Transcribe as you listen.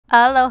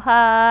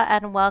Aloha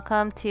and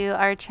welcome to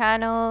our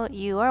channel.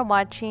 You are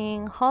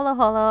watching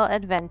Holoholo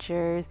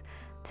Adventures.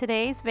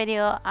 Today's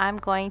video I'm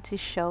going to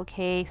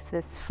showcase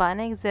this fun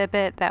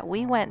exhibit that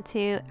we went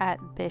to at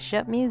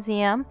Bishop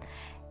Museum.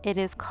 It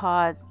is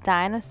called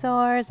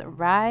Dinosaurs,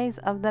 Rise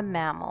of the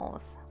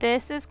Mammals.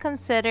 This is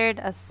considered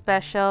a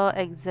special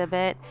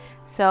exhibit,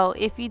 so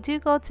if you do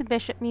go to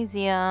Bishop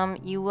Museum,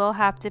 you will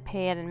have to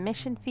pay an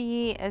admission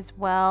fee as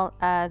well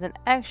as an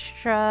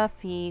extra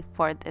fee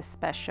for this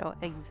special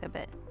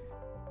exhibit.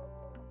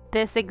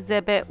 This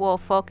exhibit will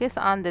focus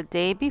on the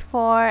day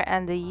before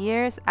and the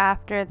years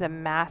after the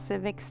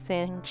massive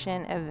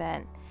extinction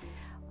event.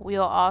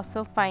 We'll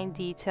also find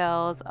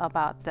details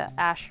about the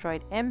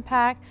asteroid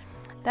impact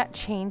that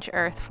changed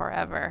Earth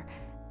forever.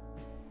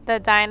 The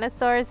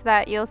dinosaurs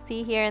that you'll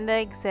see here in the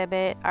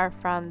exhibit are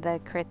from the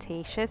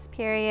Cretaceous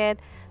period.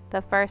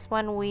 The first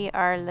one we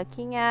are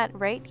looking at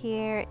right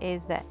here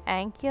is the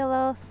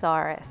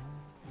Ankylosaurus.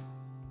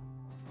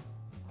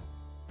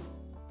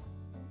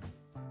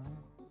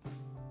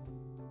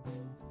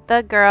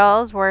 The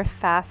girls were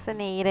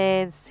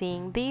fascinated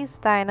seeing these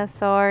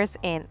dinosaurs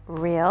in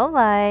real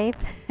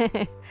life.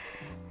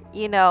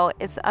 You know,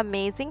 it's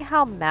amazing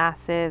how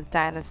massive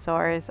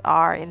dinosaurs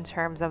are in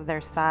terms of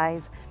their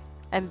size,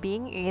 and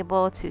being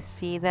able to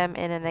see them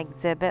in an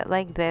exhibit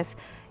like this,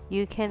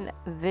 you can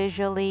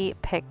visually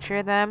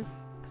picture them.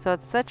 So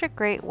it's such a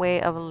great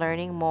way of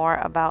learning more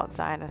about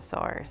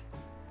dinosaurs.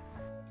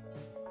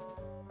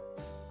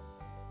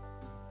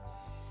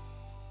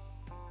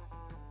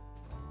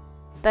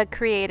 The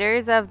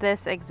creators of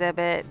this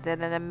exhibit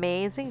did an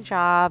amazing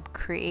job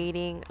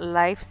creating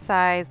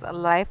life-size,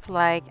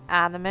 lifelike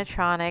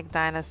animatronic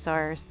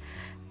dinosaurs.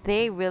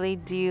 They really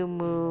do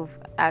move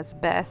as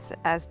best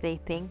as they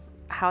think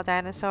how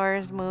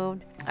dinosaurs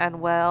moved,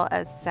 and well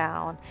as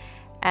sound,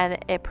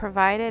 and it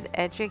provided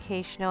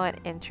educational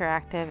and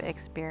interactive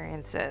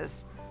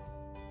experiences.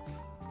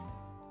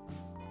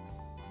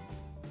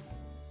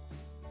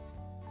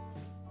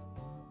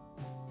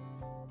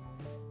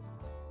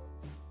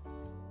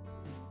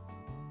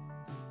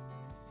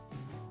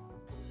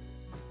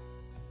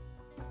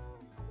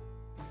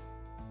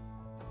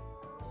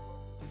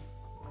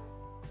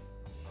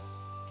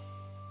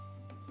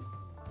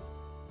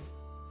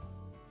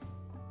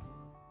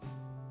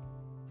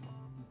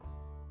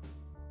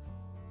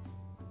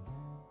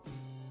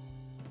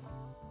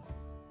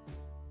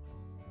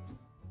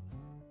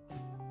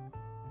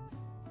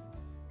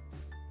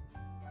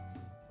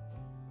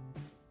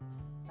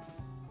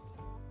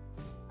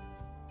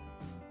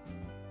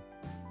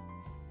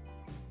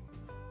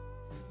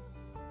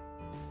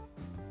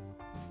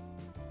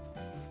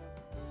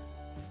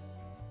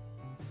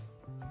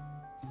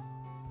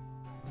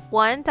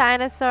 One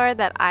dinosaur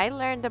that I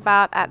learned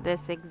about at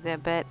this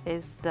exhibit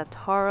is the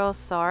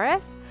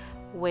Torosaurus,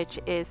 which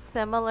is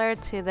similar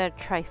to the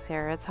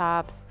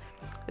Triceratops.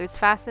 It's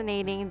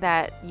fascinating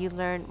that you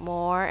learn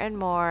more and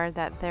more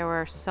that there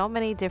were so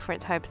many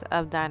different types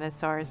of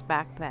dinosaurs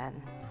back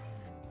then.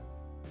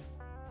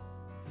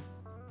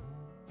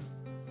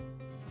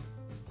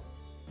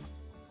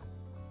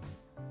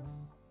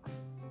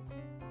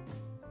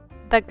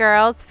 The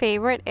girls'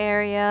 favorite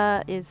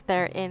area is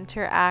their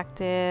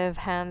interactive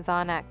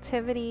hands-on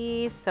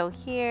activities. So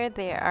here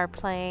they are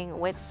playing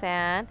with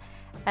sand,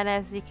 and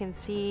as you can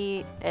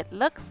see, it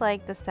looks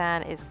like the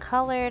sand is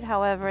colored.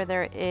 However,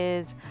 there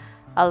is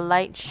a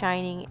light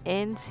shining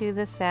into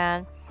the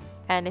sand,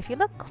 and if you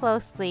look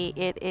closely,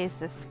 it is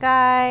the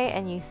sky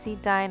and you see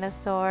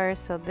dinosaurs.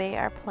 So they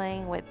are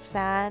playing with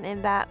sand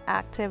in that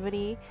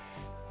activity.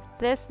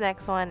 This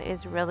next one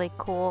is really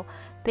cool.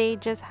 They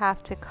just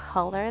have to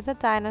color the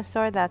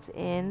dinosaur that's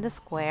in the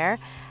square,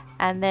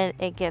 and then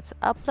it gets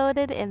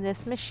uploaded in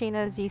this machine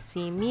as you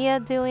see Mia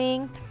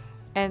doing,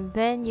 and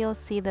then you'll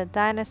see the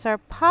dinosaur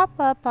pop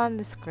up on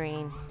the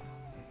screen.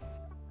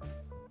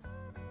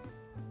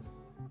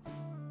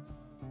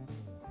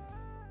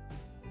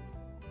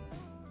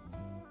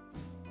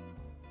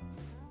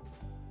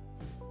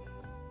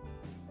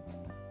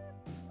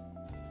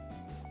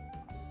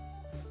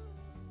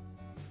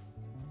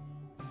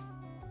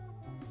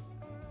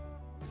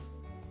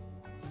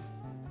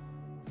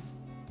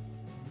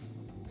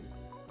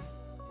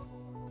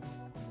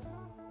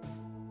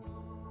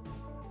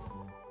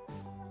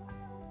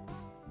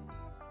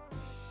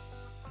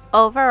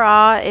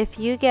 Overall, if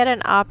you get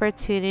an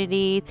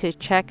opportunity to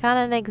check out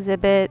an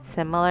exhibit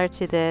similar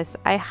to this,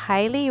 I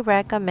highly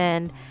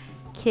recommend.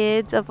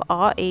 Kids of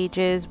all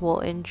ages will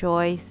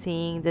enjoy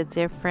seeing the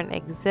different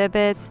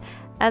exhibits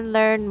and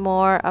learn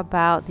more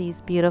about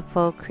these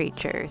beautiful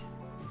creatures.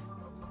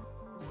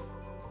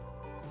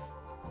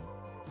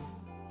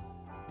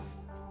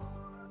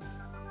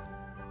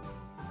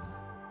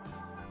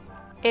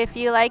 If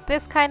you like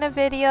this kind of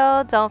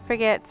video, don't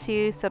forget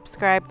to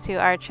subscribe to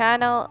our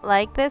channel,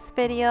 like this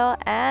video,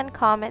 and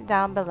comment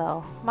down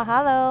below.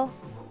 Mahalo!